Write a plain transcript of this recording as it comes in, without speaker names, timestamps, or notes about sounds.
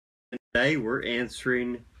Today we're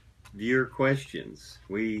answering viewer questions.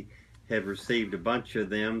 We have received a bunch of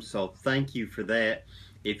them, so thank you for that.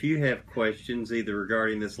 If you have questions either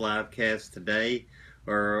regarding this live cast today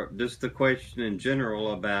or just a question in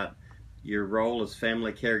general about your role as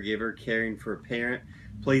family caregiver, caring for a parent,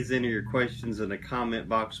 please enter your questions in the comment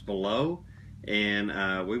box below, and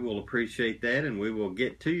we will appreciate that, and we will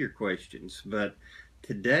get to your questions. But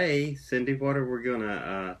today, Cindy, what are we going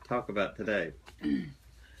to talk about today?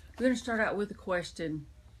 We're going to start out with a question.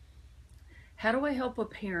 How do I help a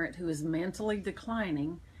parent who is mentally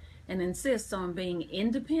declining and insists on being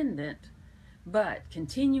independent but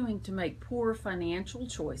continuing to make poor financial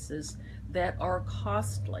choices that are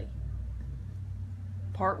costly?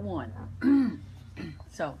 Part 1.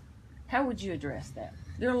 So, how would you address that?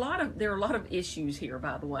 There are a lot of issues here,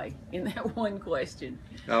 by the way, in that one question.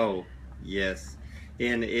 Oh, yes.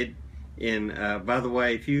 And by the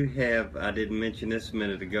way, if you have, I didn't mention this a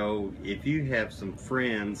minute ago, if you have some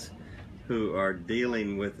friends who are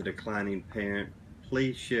dealing with a declining parent,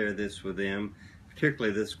 please share this with them,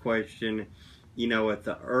 particularly this question. You know, at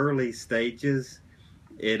the early stages,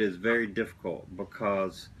 it is very difficult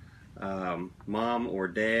because mom or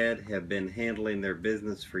dad have been handling their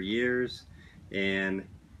business for years, and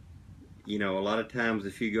you know, a lot of times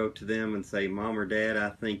if you go to them and say, Mom or Dad,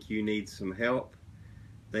 I think you need some help,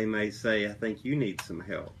 they may say, I think you need some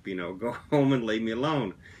help, you know, go home and leave me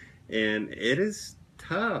alone. And it is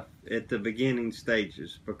tough at the beginning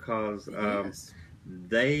stages because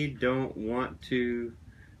they don't want to,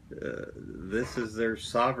 this is their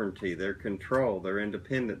sovereignty, their control, their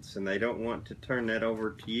independence, and they don't want to turn that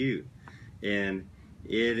over to you. And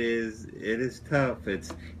it is tough.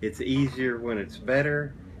 It's easier when it's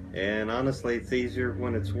better, and honestly, it's easier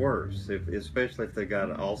when it's worse, especially if they got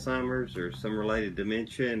Alzheimer's or some related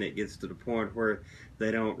dementia, and it gets to the point where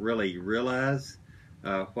they don't really realize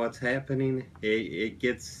what's happening. It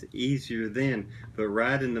gets easier then. But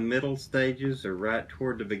right in the middle stages or right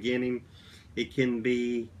toward the beginning, it can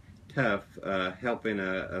be tough helping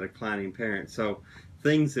a declining parent. So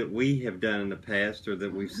things that we have done in the past or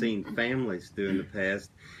that we've seen families do in the past,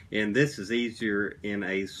 and this is easier in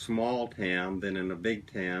a small town than in a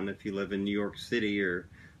big town. If you live in New York City or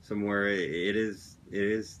somewhere, it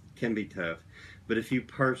can be tough. But if you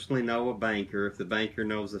personally know a banker, if the banker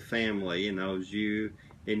knows the family and knows you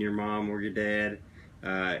and your mom or your dad,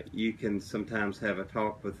 you can sometimes have a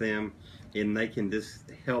talk with them, and they can just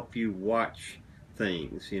help you watch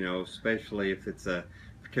things, you know, especially if it's a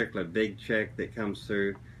particularly big check that comes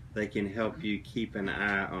through. They can help you keep an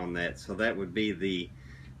eye on that. So that would be the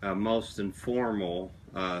most informal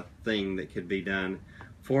thing that could be done.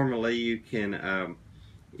 Formally, you can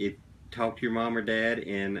talk to your mom or dad,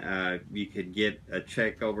 and you could get a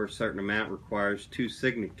check over a certain amount. Requires 2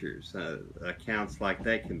 signatures. Accounts like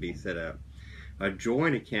that can be set up. A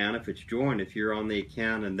joint account, if it's joint, if you're on the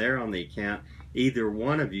account and they're on the account, either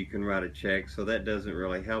one of you can write a check, so that doesn't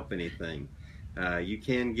really help anything. You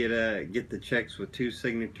can get the checks with 2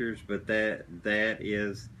 signatures, but that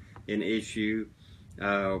is an issue.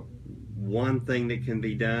 One thing that can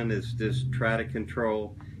be done is just try to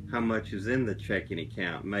control how much is in the checking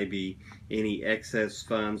account. Maybe any excess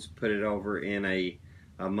funds, put it over in a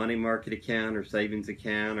money market account or savings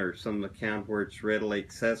account or some account where it's readily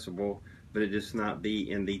accessible, but it just not be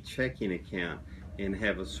in the checking account, and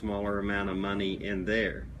have a smaller amount of money in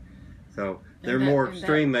there. So there are more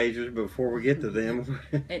extreme measures before we get to them.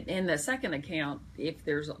 In the second account, if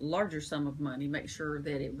there's a larger sum of money, make sure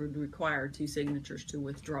that it would require 2 signatures to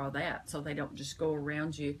withdraw that, so they don't just go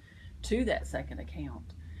around you to that second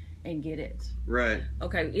account and get it. Right.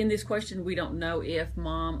 Okay, in this question, we don't know if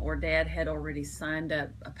mom or dad had already signed up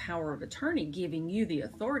a power of attorney giving you the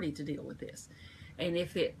authority to deal with this. And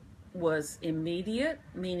if it was immediate,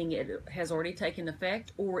 meaning it has already taken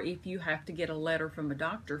effect, or if you have to get a letter from a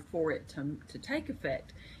doctor for it to take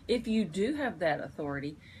effect. If you do have that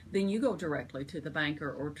authority, then you go directly to the banker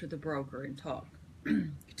or to the broker and talk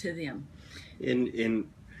to them.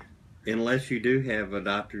 Unless you do have a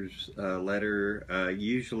doctor's letter,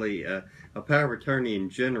 usually a power of attorney in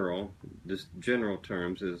general, just general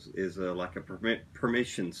terms, is like a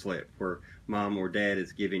permission slip where mom or dad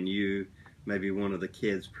is giving you, maybe one of the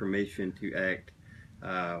kids, permission to act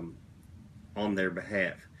on their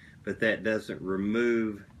behalf. But that doesn't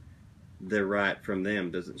remove their right from them,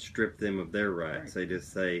 doesn't strip them of their rights. Right. They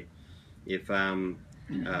just say, if I'm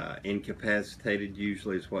incapacitated,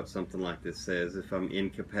 usually is what something like this says. If I'm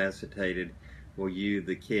incapacitated, will you,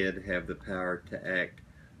 the kid, have the power to act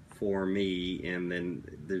for me? And then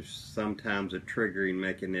there's sometimes a triggering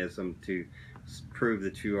mechanism to prove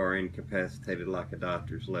that you are incapacitated, like a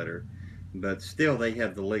doctor's letter. but still they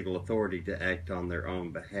have the legal authority to act on their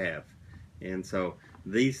own behalf. And so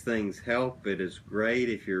these things help. It is great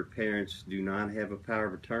if your parents do not have a power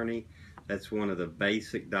of attorney. That's one of the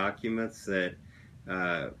basic documents that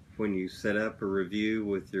when you set up a review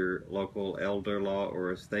with your local elder law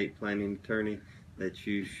or estate planning attorney, that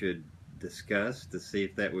you should discuss to see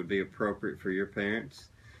if that would be appropriate for your parents.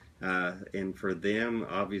 And for them,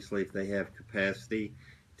 obviously, if they have capacity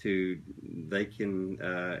to, they can,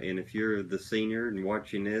 and if you're the senior and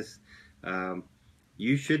watching this,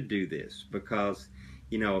 you should do this, because,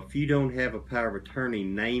 you know, if you don't have a power of attorney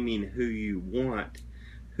naming who you want,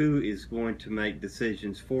 who is going to make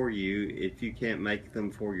decisions for you if you can't make them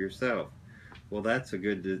for yourself? Well, that's a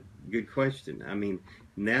good question. I mean,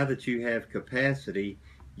 now that you have capacity,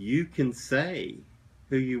 you can say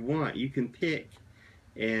who you want. You can pick.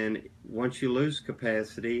 And once you lose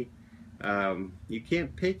capacity, you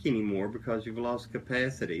can't pick anymore because you've lost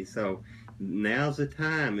capacity. So now's the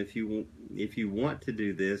time. If you want to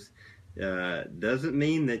do this, doesn't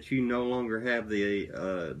mean that you no longer have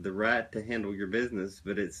the right to handle your business,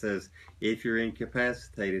 but it says if you're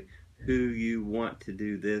incapacitated, who you want to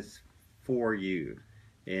do this for you.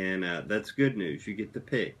 And that's good news. You get to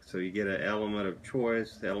pick. So you get an element of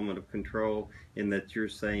choice, element of control, in that you're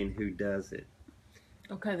saying who does it.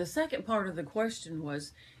 Okay, the second part of the question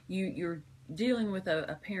was you're dealing with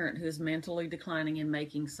a parent who is mentally declining and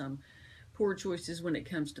making some poor choices when it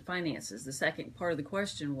comes to finances. The second part of the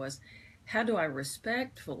question was, how do I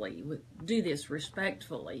respectfully do this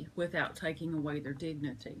respectfully without taking away their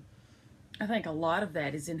dignity? I think a lot of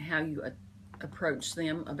that is in how you approach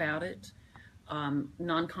them about it.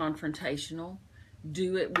 Non-confrontational.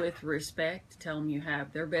 Do it with respect. Tell them you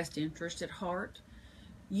have their best interest at heart.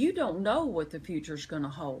 You don't know what the future's going to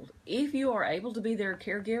hold. If you are able to be their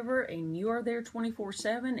caregiver and you are there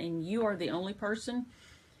 24/7 and you are the only person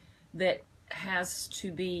that has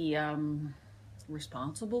to be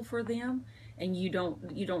responsible for them, and you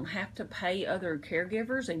don't have to pay other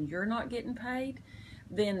caregivers and you're not getting paid,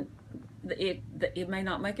 then it may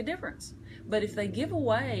not make a difference. But if they give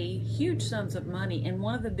away huge sums of money, and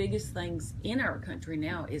one of the biggest things in our country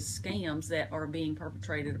now is scams that are being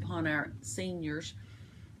perpetrated upon our seniors.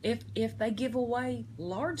 If they give away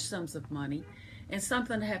large sums of money and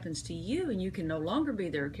something happens to you and you can no longer be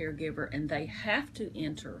their caregiver and they have to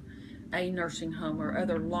enter a nursing home or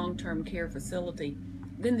other long-term care facility,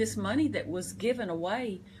 then this money that was given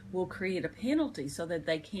away will create a penalty so that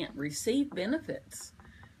they can't receive benefits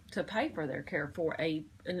to pay for their care for a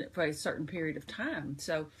certain period of time.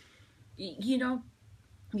 So, you know,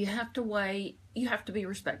 you have to be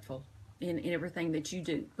respectful in everything that you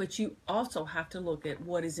do, but you also have to look at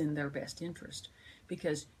what is in their best interest,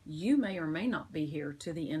 because you may or may not be here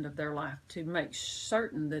to the end of their life to make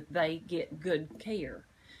certain that they get good care.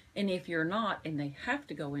 And if you're not, and they have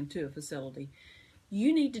to go into a facility,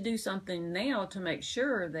 you need to do something now to make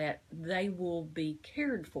sure that they will be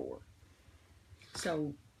cared for.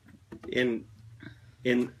 So in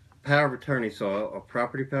power of attorney, so a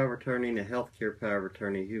property power of attorney and a healthcare power of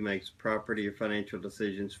attorney, who makes property or financial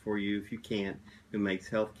decisions for you if you can't, who makes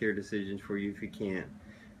healthcare decisions for you if you can't.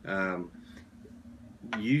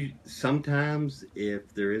 You sometimes,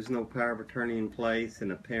 if there is no power of attorney in place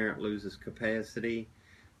and a parent loses capacity,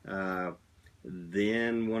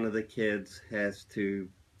 then one of the kids has to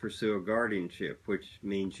pursue a guardianship, which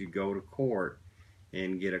means you go to court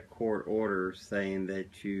and get a court order saying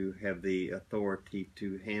that you have the authority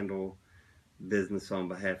to handle business on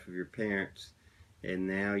behalf of your parents. And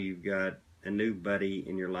now you've got a new buddy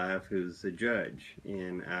in your life who's a judge.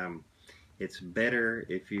 And it's better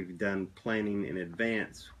if you've done planning in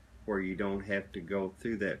advance where you don't have to go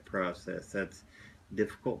through that process. That's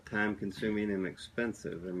difficult, time-consuming, and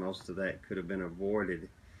expensive, and most of that could have been avoided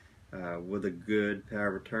with a good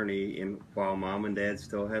power of attorney, and while mom and dad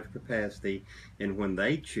still have capacity, and when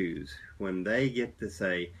they choose, when they get to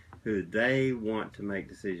say who they want to make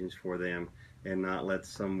decisions for them, and not let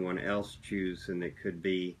someone else choose, and it could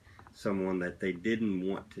be someone that they didn't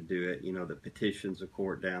want to do it, you know, that petitions a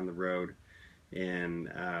court down the road. And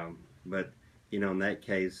but you know, in that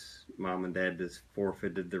case, mom and dad just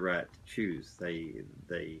forfeited the right to choose. They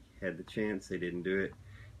had the chance, they didn't do it,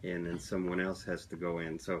 and then someone else has to go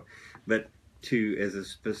in. So, but as a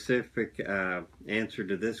specific answer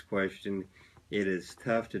to this question, it is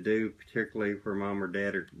tough to do, particularly where mom or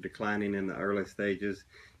dad are declining in the early stages,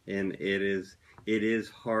 and it is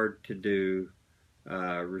hard to do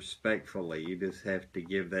respectfully. You just have to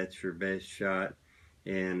give that your best shot.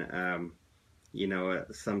 And you know,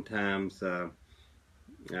 sometimes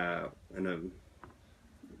in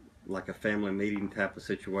like a family meeting type of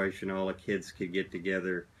situation, all the kids could get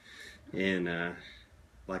together in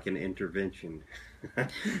like an intervention.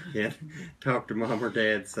 Yeah, talk to mom or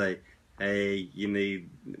dad, say, hey,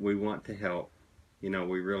 we want to help. We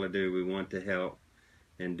really do. We want to help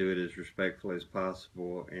and do it as respectfully as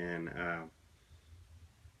possible, and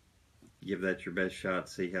give that your best shot,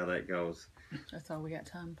 see how that goes. That's all we got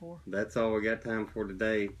time for. That's all we got time for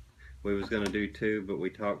today. We was going to do 2, but we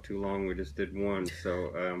talked too long. We just did 1.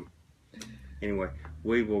 So anyway,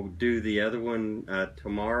 we will do the other one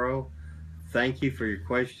tomorrow. Thank you for your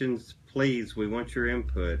questions. Please, we want your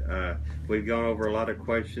input. We've gone over a lot of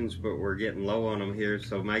questions, but we're getting low on them here.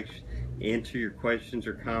 So enter your questions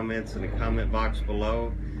or comments in the comment box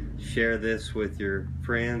below. Share this with your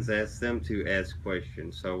friends. Ask them to ask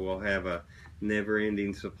questions. So we'll have a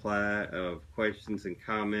never-ending supply of questions and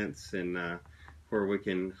comments, and where we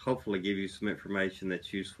can hopefully give you some information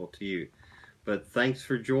that's useful to you. But thanks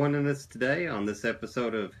for joining us today on this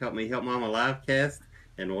episode of Help Me Help Mama LiveCast,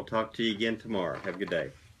 and we'll talk to you again tomorrow. Have a good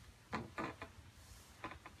day.